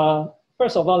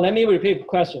 first of all, let me repeat the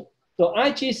question. So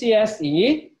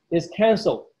IGCSE is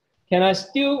canceled. Can I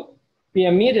still be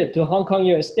admitted to Hong Kong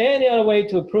U? Is there any other way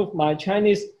to prove my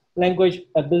Chinese language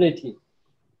ability?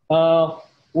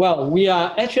 Well, we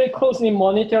are actually closely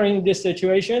monitoring this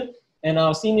situation, and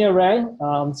our senior rank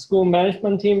school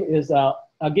management team is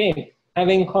again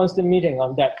having constant meeting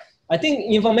on that. I think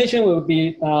information will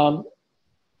be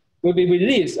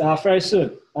released very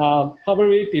soon,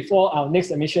 probably before our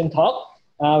next admission talk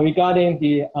regarding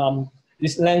the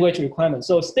this language requirement.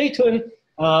 So stay tuned,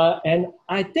 and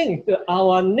I think that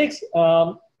our next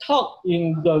talk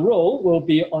in the role will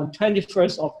be on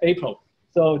 21st of April.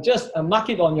 So just mark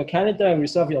it on your calendar and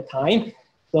reserve your time.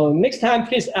 So next time,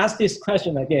 please ask this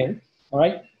question again, all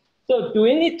right? So do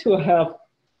we need to have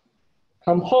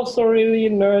compulsorily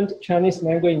learned Chinese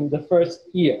language in the first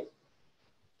year?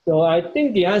 So I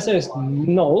think the answer is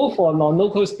no for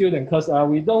non-local students, because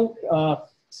we don't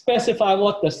specify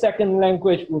what the second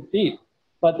language would be.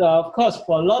 But of course,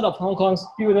 for a lot of Hong Kong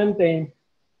students, they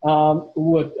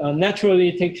would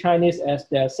naturally take Chinese as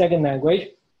their second language.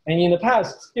 And in the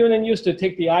past, students used to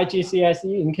take the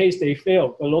IGCSE in case they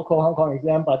fail the local Hong Kong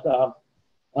exam. But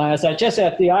as I just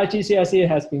said, the IGCSE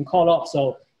has been called off.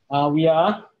 So we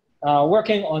are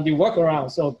working on the workaround.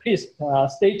 So please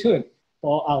stay tuned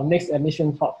for our next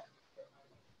admission talk.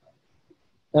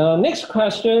 Next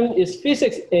question, is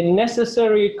physics a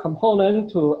necessary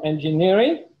component to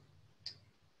engineering?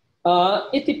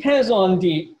 It depends on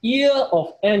the year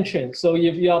of entrance. So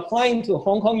if you are applying to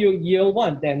Hong Kong U year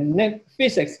 1, then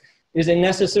physics is a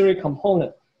necessary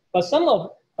component. But some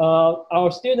of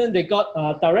our students, they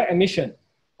got direct admission,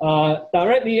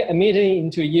 directly admitted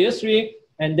into year 3,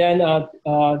 and then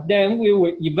we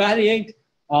will evaluate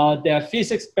their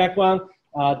physics background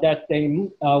that they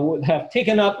would have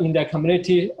taken up in their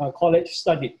community college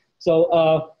study.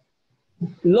 So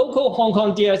local Hong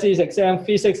Kong DSE's exam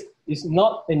physics is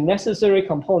not a necessary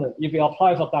component if you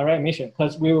apply for direct admission,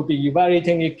 because we will be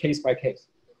evaluating it case by case.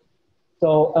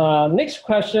 So next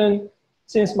question,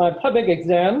 since my public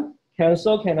exam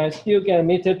canceled, can I still get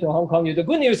admitted to Hong Kong U? The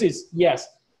good news is yes.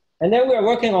 And then we're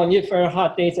working on it very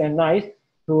hard days and nights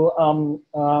to,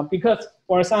 because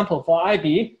for example, for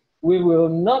IB, we will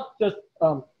not just,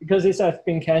 because this has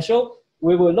been canceled,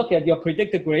 we will look at your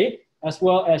predicted grade as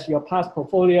well as your past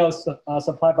portfolios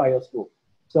supplied by your school.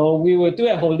 So we will do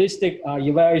a holistic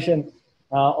evaluation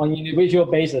on individual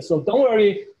basis. So don't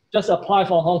worry, just apply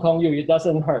for Hong Kong U. It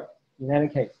doesn't hurt in any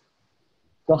case.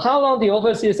 So how long the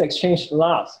overseas exchange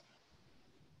lasts?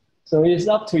 So it's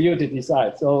up to you to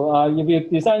decide. So if you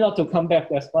decide not to come back,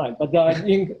 that's fine. But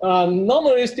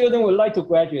normally students would like to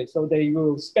graduate, so they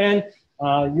will spend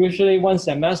usually 1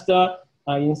 semester.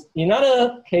 In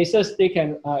other cases, they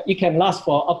can it can last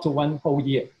for up to 1 whole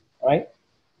year, right?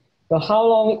 So how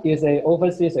long is an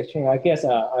overseas exchange? I guess I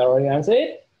already answered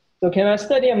it. So can I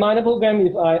study a minor program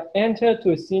if I enter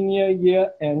to senior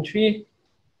year entry?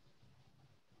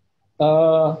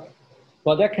 Well,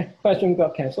 that question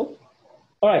got canceled.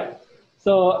 All right,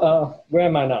 so where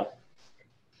am I now?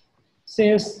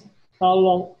 Since how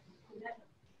long?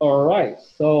 All right,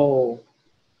 so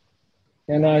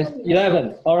And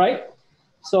 11, all right.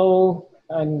 So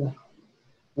I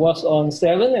was on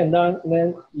 7 and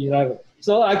then 11.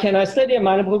 So can I study a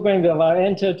minor program if I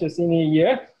enter to senior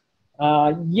year?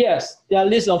 Yes, there are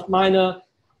lists of minor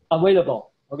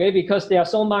available, okay, because they are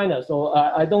so minor. So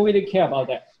I don't really care about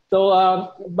that.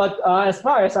 So, but as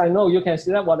far as I know, you can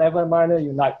select whatever minor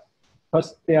you like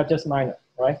because they are just minor,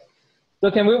 right?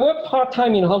 So can we work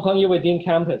part-time in Hong Kong U within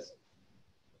campus?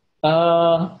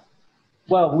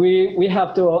 Well, we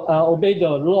have to obey the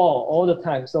law all the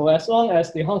time. So as long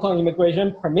as the Hong Kong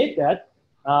immigration permit that,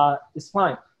 it's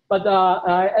fine. But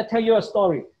I tell you a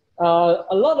story.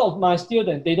 A lot of my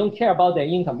students, they don't care about their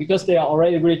income because they are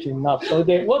already rich enough. So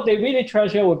what they really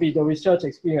treasure would be the research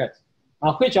experience,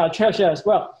 which I treasure as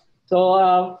well.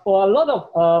 So for a lot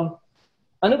of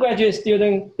undergraduate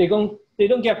students, they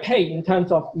don't get paid in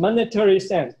terms of monetary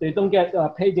sense. They don't get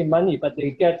paid in money, but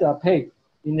they get paid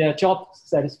in their job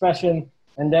satisfaction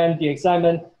and then the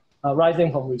excitement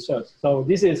rising from research. So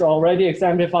this is already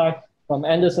exemplified from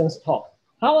Anderson's talk.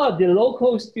 How are the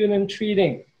local students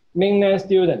treating mainland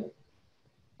students?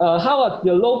 How are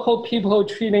the local people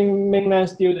treating mainland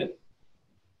students?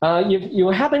 If you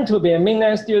happen to be a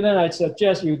mainland student, I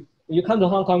suggest you come to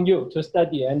Hong Kong U to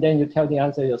study and then you tell the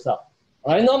answer yourself.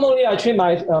 All right? Normally, I treat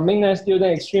my mainland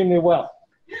students extremely well.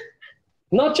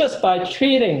 Not just by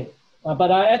treating, but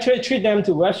I actually treat them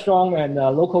to restaurant and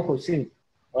local cuisine.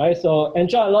 Right? So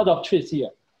enjoy a lot of treats here.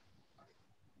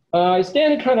 Is there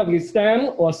any kind of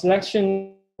exam or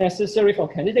selection necessary for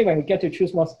candidate when we get to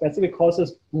choose more specific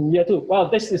courses in year 2? Well,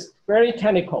 this is very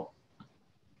technical.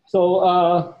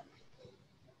 So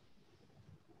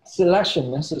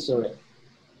selection necessary.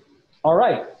 All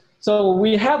right. So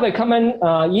we have a common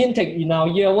intake in our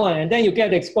year 1, and then you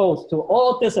get exposed to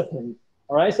all disciplines.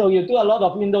 All right. So you do a lot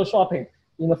of window shopping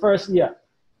in the first year.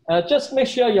 Just make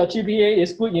sure your GPA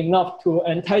is good enough to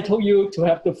entitle you to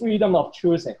have the freedom of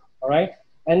choosing. All right.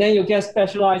 And then you get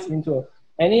specialized into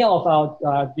any of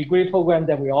our degree program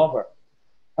that we offer.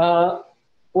 From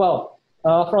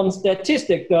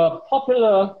statistics, the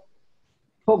popular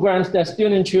programs that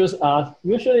students choose are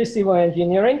usually civil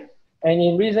engineering. And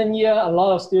in recent years, a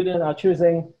lot of students are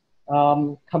choosing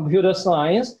computer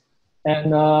science.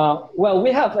 And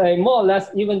we have a more or less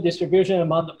even distribution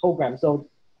among the programs. So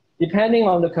depending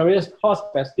on the career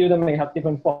prospects, students may have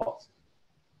different thoughts.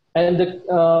 And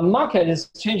the market is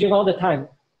changing all the time.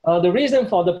 The reason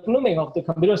for the blooming of the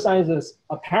computer science is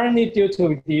apparently due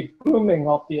to the blooming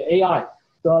of the AI.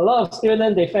 So a lot of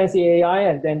students, they fancy AI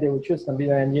and then they will choose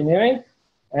computer engineering.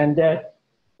 And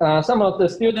some of the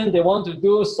students, they want to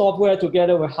do software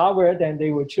together with hardware, then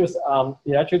they will choose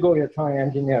electrical electronic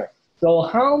engineering. So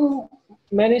how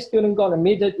many students got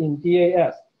admitted in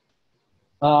DAS?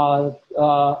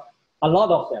 A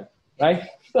lot of them, right?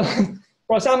 So,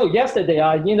 for example, yesterday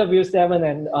I interviewed 7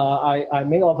 and I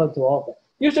made offer to all of them.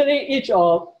 Usually each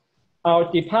of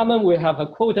our department will have a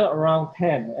quota around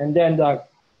 10, and then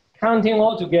counting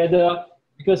all together,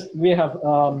 because we have,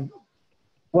 all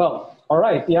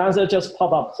right, the answer just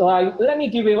popped up. So let me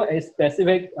give you a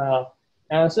specific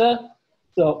answer.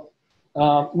 So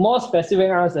more specific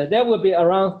answer, there will be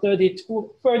around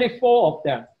 34 of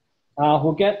them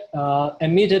who get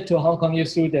admitted to Hong Kong U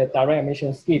through the direct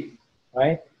admission scheme,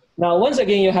 right? Now, once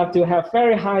again, you have to have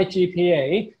very high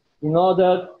GPA in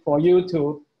order for you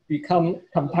to become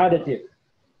competitive.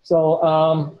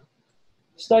 So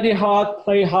study hard,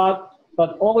 play hard,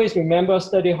 but always remember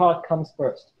study hard comes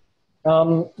first.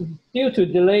 Due to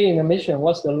delay in admission,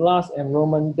 what's the last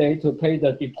enrollment day to pay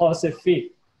the deposit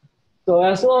fee? So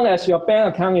as long as your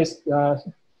bank account is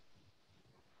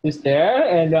there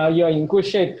and you're in good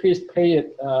shape, please pay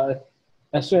it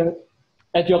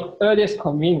at your earliest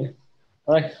convenience.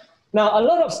 Right? Now, a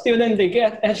lot of students, they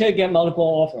actually get multiple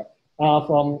offers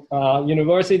from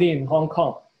university in Hong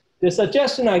Kong. The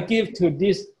suggestion I give to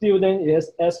this student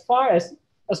is as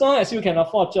long as you can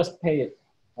afford, just pay it.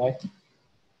 Right?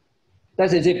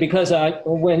 That is it, because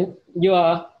when you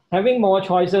are having more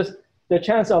choices, the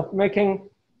chance of making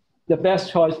the best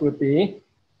choice would be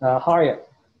higher.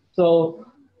 So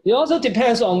it also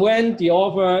depends on when the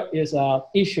offer is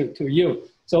issued to you.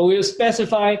 So we'll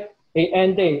specify an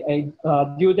end date,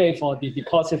 a due date for the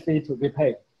deposit fee to be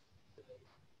paid.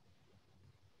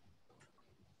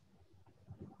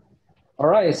 All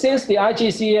right, since the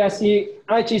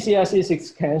IGCSE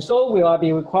is canceled, will I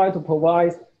be required to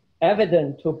provide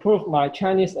evidence to prove my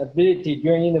Chinese ability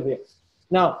during interviews?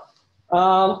 Now,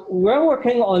 we're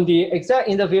working on the exact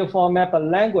interview format, but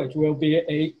language will be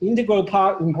an integral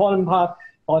part, important part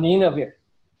on the interview.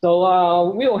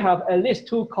 So we will have at least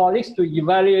 2 colleagues to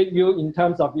evaluate you in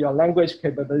terms of your language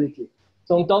capability.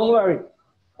 So don't worry.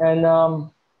 And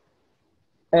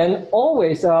And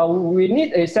always, we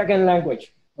need a second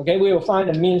language. Okay, we will find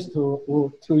a means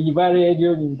to evaluate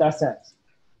you in that sense.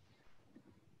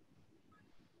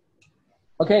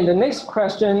 Okay, the next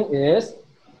question is,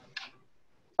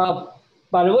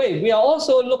 by the way, we are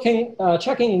also looking,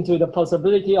 checking into the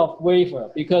possibility of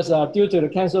waiver because due to the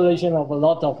cancellation of a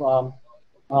lot of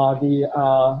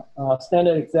the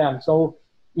standard exams. So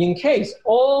in case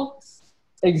all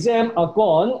exams are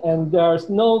gone and there's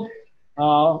no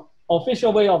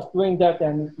official way of doing that,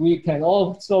 then we can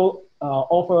also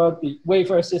offer the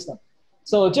waiver system.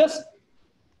 So just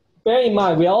bear in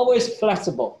mind, we are always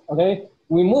flexible, okay?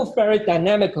 We move very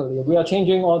dynamically. We are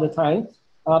changing all the time.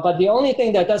 But the only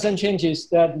thing that doesn't change is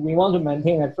that we want to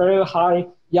maintain a very high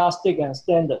yardstick and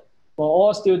standard for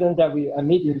all students that we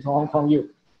admit into Hong Kong U.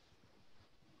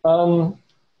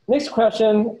 Next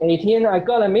question, 18. I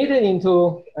got admitted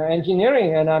into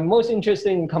engineering and I'm most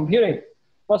interested in computing.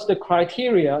 What's the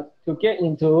criteria to get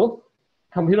into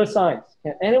computer science?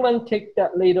 Can anyone take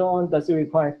that later on? Does it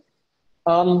require?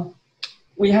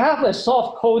 We have a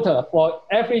soft quota for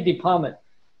every department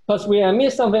because we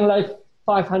admit something like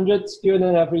 500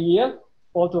 students every year,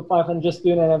 400 to 500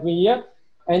 students every year.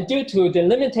 And due to the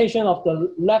limitation of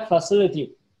the lab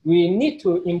facility, we need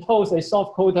to impose a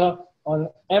soft quota on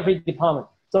every department.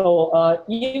 So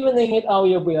evening it out,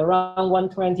 will be around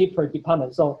 120 per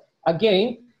department. So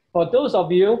again, for those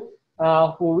of you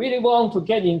who really want to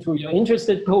get into your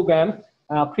interested program,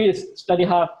 please study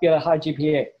hard, get a high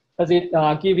GPA, because it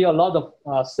gives you a lot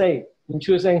of say in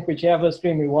choosing whichever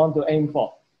stream you want to aim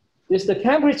for. It's the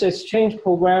Cambridge Exchange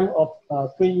program of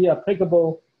 3 years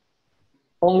applicable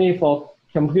only for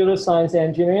computer science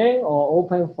engineering or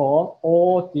open for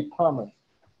all departments.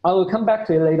 I will come back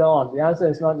to it later on. The answer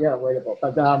is not yet available.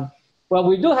 But well,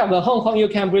 we do have a Hong Kong U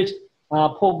Cambridge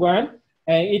program,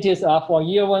 and it is for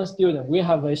year 1 students. We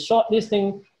have a short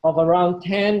listing of around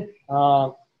 10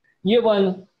 year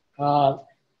 1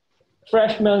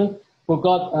 freshmen who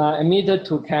got admitted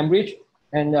to Cambridge.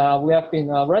 And we have been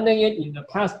running it in the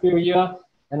past few years,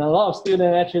 and a lot of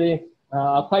students actually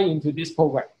are quite into this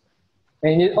program.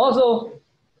 And it also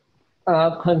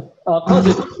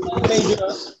constitutes a major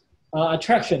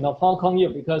attraction of Hong Kong U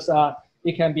because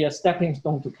it can be a stepping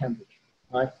stone to Cambridge.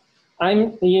 Right?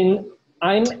 I'm an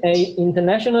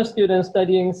international student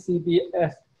studying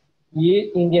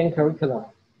CBSE Indian curriculum,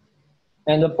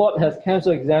 and the board has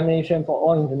canceled examination for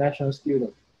all international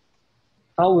students.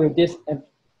 How will this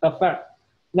affect?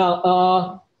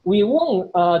 Now, we won't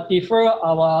defer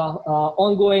our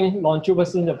ongoing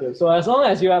longitudinal interview. So as long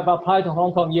as you have applied to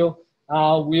Hong Kong U,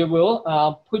 we will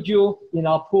put you in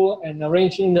our pool and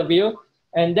arrange interview.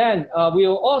 And then we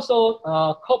will also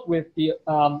cope with the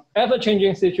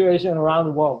ever-changing situation around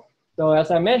the world. So as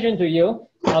I mentioned to you,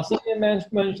 our senior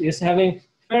management is having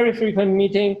very frequent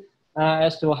meetings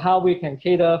as to how we can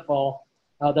cater for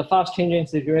the fast-changing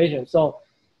situation. So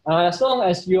as long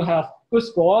as you have good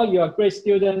score, you're a great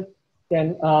student,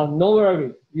 then no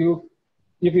worry.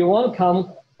 If you want to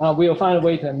come, we will find a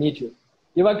way to admit you.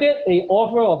 If I get an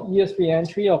offer of year 3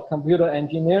 entry of computer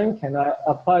engineering, can I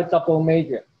apply double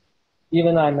major,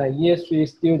 even I'm a year 3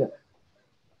 student?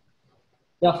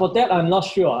 Yeah, for that, I'm not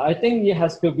sure. I think it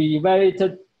has to be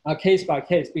evaluated case by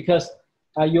case because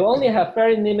you only have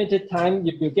very limited time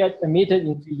if you get admitted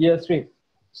into year 3.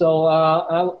 So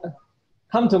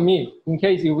come to me in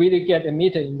case you really get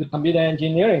admitted into computer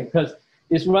engineering because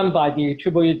it's run by the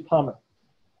EEE department.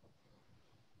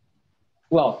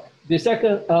 Well,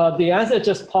 the answer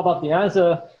just popped up. The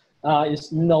answer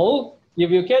is no. If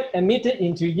you get admitted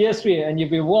into year 3 and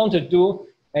if you want to do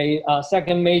a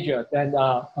second major, then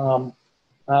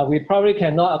we probably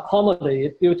cannot accommodate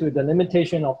it due to the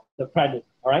limitation of the credit,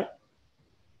 all right?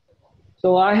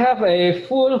 So I have a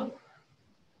full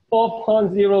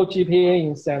 4.0 GPA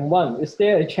in Sem 1. Is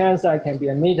there a chance I can be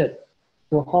admitted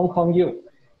to Hong Kong U?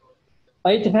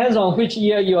 It depends on which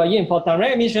year you are in. For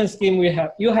direct admission scheme,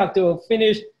 you have to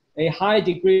finish a high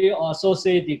degree or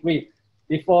associate degree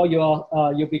before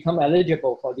you become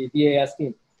eligible for the DAS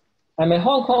scheme. I'm a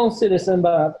Hong Kong citizen,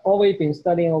 but I've always been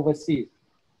studying overseas.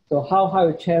 So how high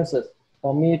are chances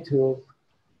for me to,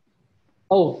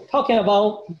 talking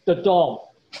about the dorm.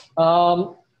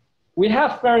 We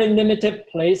have very limited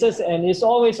places and it's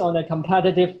always on a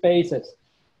competitive basis.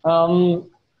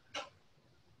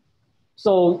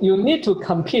 So you need to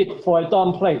compete for a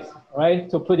dorm place, right?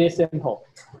 To put it simple.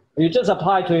 You just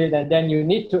apply to it and then you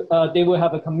need to, they will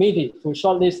have a committee to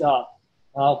shortlist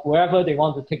whoever they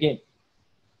want to take in.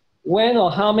 When or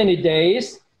how many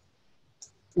days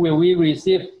will we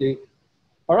receive the,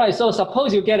 all right, so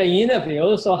suppose you get an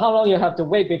interview, so how long you have to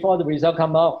wait before the result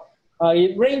come out?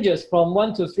 It ranges from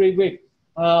 1 to 3 weeks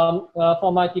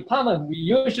for my department, we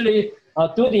usually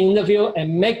do the interview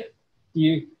and make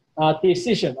the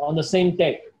decision on the same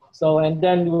day. So, and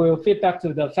then we will feed back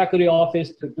to the faculty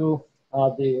office to do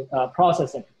the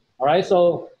processing. All right,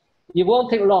 so it won't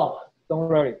take long, don't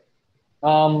worry.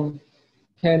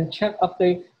 Can check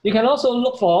update. You can also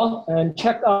look for and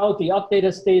check out the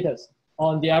updated status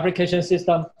on the application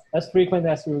system as frequent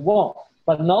as we want.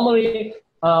 But normally,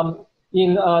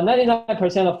 in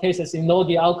 99% of cases, you know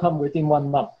the outcome within 1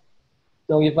 month.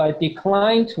 So if I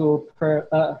decline to,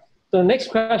 the next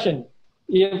question,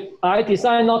 if I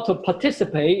decide not to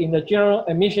participate in the general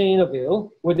admission interview,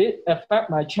 would it affect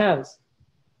my chance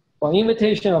for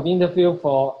invitation of interview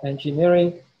for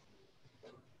engineering?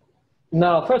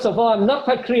 Now, first of all, I'm not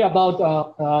quite clear about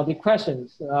the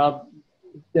questions.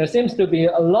 There seems to be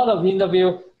a lot of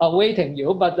interview awaiting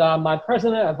you, but my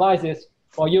personal advice is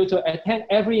for you to attend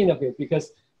every interview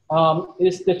because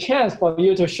it's the chance for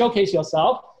you to showcase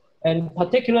yourself. And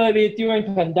particularly during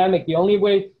the pandemic, the only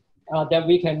way that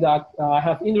we can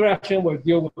have interaction with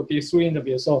you will be through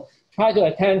interviews. So try to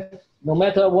attend no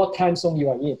matter what time zone you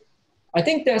are in. I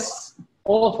think that's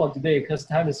all for today because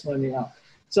time is running out.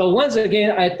 So once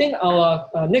again, I think our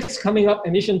next coming up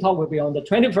admission talk will be on the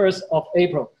 21st of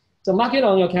April. So mark it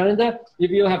on your calendar.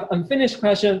 If you have unfinished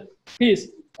question, please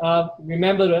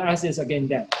remember to ask this again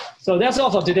then. So that's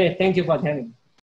all for today. Thank you for attending.